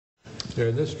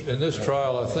In this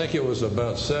trial, I think it was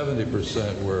about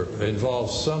 70%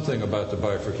 involved something about the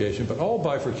bifurcation, but all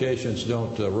bifurcations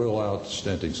don't rule out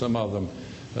stenting. Some of them,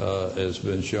 has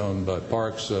been shown by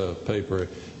Park's paper,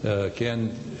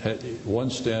 one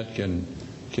stent can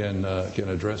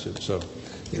address it. So,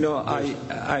 you know,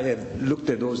 I have looked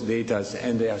at those data,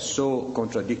 and they are so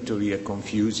contradictory and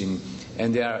confusing,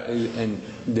 and they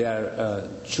are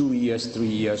 2 years, 3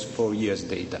 years, 4 years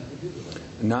data.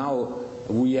 Now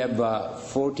we have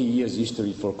 40 years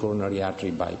history for coronary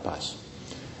artery bypass,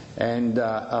 and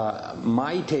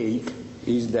my take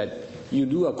is that you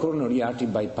do a coronary artery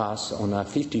bypass on a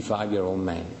 55-year-old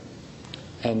man,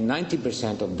 and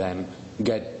 90% of them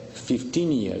get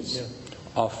 15 years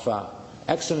of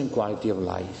excellent quality of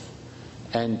life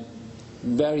and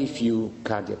very few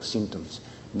cardiac symptoms.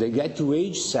 They get to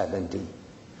age 70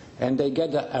 and they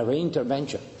get a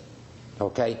reintervention,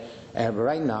 okay? And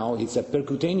right now it's a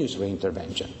percutaneous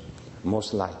reintervention,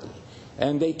 most likely.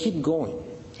 And they keep going,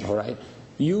 all right?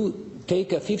 You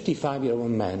take a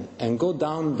 55-year-old man and go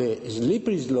down the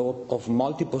slippery slope of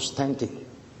multiple stenting,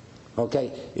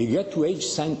 okay? You get to age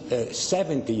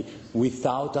 70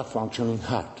 without a functioning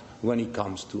heart when it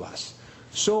comes to us.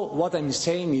 So what I'm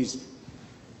saying is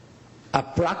a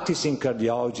practicing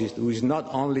cardiologist who is not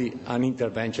only an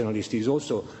interventionalist, is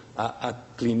also a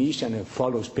clinician and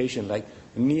follows patients like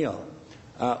Neil.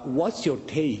 What's your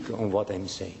take on what I'm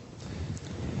saying?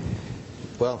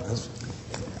 Well,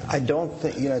 I don't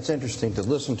think, you know, it's interesting to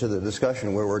listen to the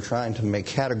discussion where we're trying to make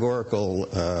categorical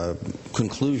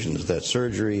conclusions that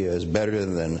surgery is better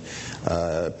than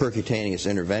percutaneous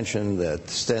intervention, that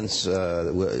stents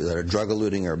that are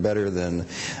drug-eluting are better than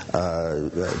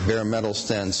bare metal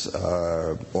stents,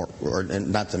 or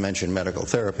not to mention medical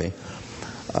therapy.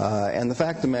 And the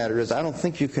fact of the matter is, I don't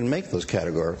think you can make those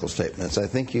categorical statements. I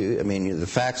think the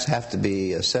facts have to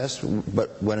be assessed,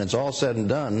 but when it's all said and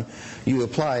done, you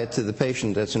apply it to the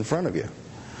patient that's in front of you.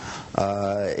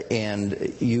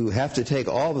 And you have to take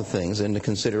all the things into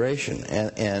consideration,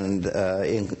 and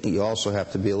you also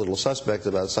have to be a little suspect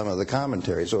about some of the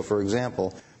commentary. So, for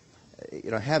example, you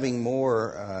know, having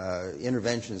more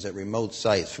interventions at remote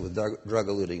sites with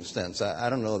drug-eluting stents, I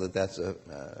don't know that that's a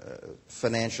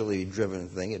financially driven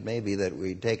thing. It may be that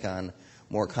we take on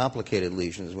more complicated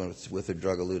lesions with the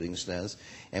drug-eluting stents,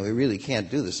 and we really can't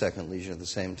do the second lesion at the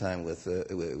same time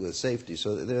with safety.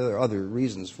 So there are other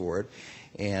reasons for it.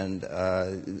 And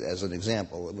as an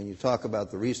example, when you talk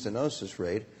about the restenosis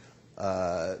rate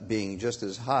being just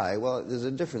as high, well, there's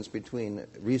a difference between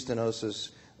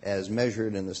restenosis as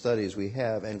measured in the studies we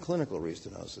have and clinical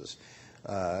restenosis.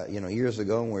 You know, years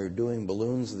ago when we were doing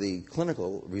balloons, the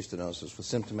clinical restenosis for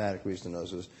symptomatic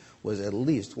restenosis was at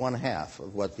least 1/2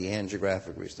 of what the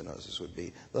angiographic restenosis would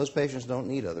be. Those patients don't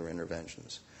need other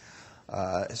interventions.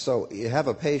 So you have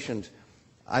a patient,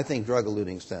 I think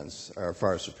drug-eluting stents are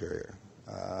far superior.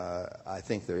 I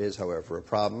think there is, however, a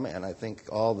problem, and I think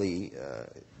all the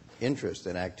interest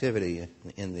and activity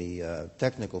in the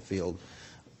technical field,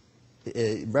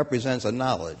 it represents a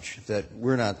knowledge that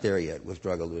we're not there yet with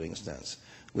drug-eluting stents.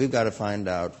 We've got to find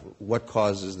out what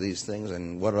causes these things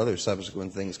and what other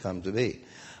subsequent things come to be.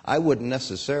 I wouldn't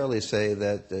necessarily say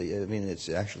that, it's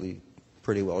actually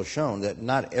pretty well shown that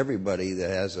not everybody that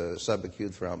has a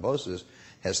subacute thrombosis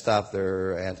has stopped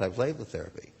their antiplatelet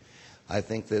therapy. I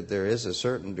think that there is a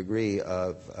certain degree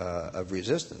of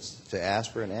resistance to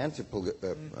aspirin and to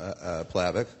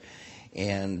Plavix,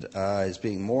 and it's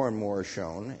being more and more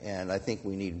shown, and I think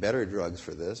we need better drugs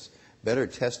for this, better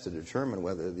tests to determine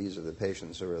whether these are the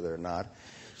patients or they're not.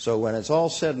 So when it's all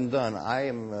said and done, I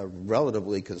am a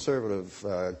relatively conservative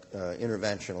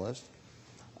interventionalist.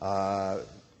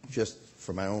 Just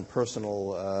for my own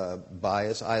personal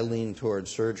bias, I lean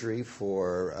towards surgery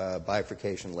for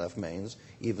bifurcation left mains,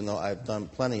 even though I've done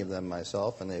plenty of them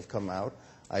myself and they've come out.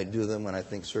 I do them when I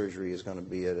think surgery is going to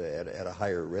be at a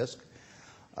higher risk.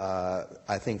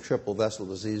 I think triple vessel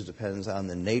disease depends on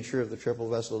the nature of the triple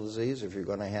vessel disease. If you're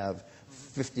going to have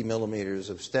 50 millimeters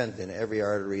of stent in every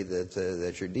artery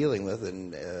that you're dealing with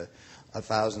and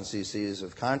 1,000 cc's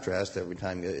of contrast every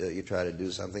time you try to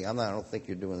do something, I don't think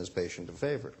you're doing this patient a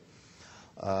favor.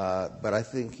 But I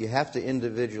think you have to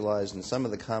individualize, and some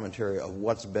of the commentary of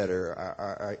what's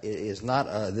better is not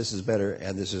this is better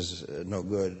and this is no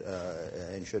good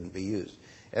and shouldn't be used.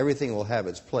 Everything will have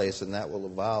its place, and that will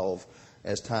evolve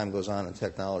as time goes on and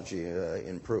technology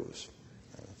improves.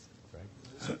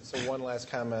 So one last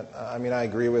comment. I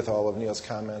agree with all of Neil's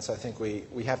comments. I think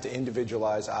we have to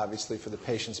individualize, obviously, for the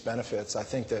patient's benefits. I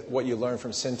think that what you learn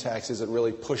from Syntax is it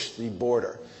really pushed the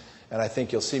border. And I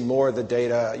think you'll see more of the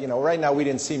data. You know, right now we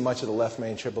didn't see much of the left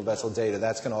main triple vessel data.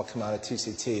 That's going to all come out at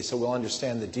TCT, so we'll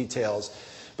understand the details.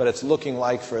 But it's looking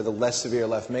like for the less severe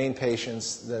left main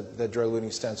patients, the drug-eluting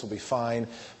stents will be fine.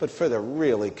 But for the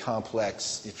really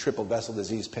complex triple vessel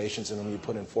disease patients, and when you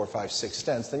put in 4, 5, 6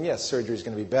 stents, then yes, surgery is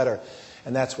going to be better.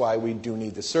 And that's why we do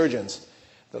need the surgeons.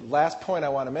 The last point I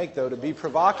want to make, though, to be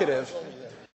provocative,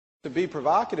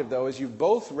 though, is you've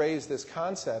both raised this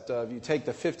concept of you take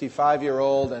the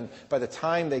 55-year-old, and by the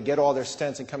time they get all their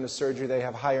stents and come to surgery, they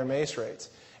have higher MACE rates.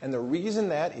 And the reason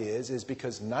that is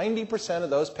because 90%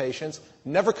 of those patients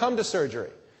never come to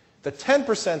surgery. The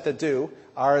 10% that do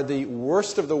are the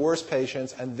worst of the worst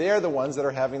patients, and they're the ones that are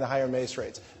having the higher MACE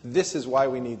rates. This is why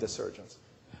we need the surgeons.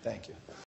 Thank you.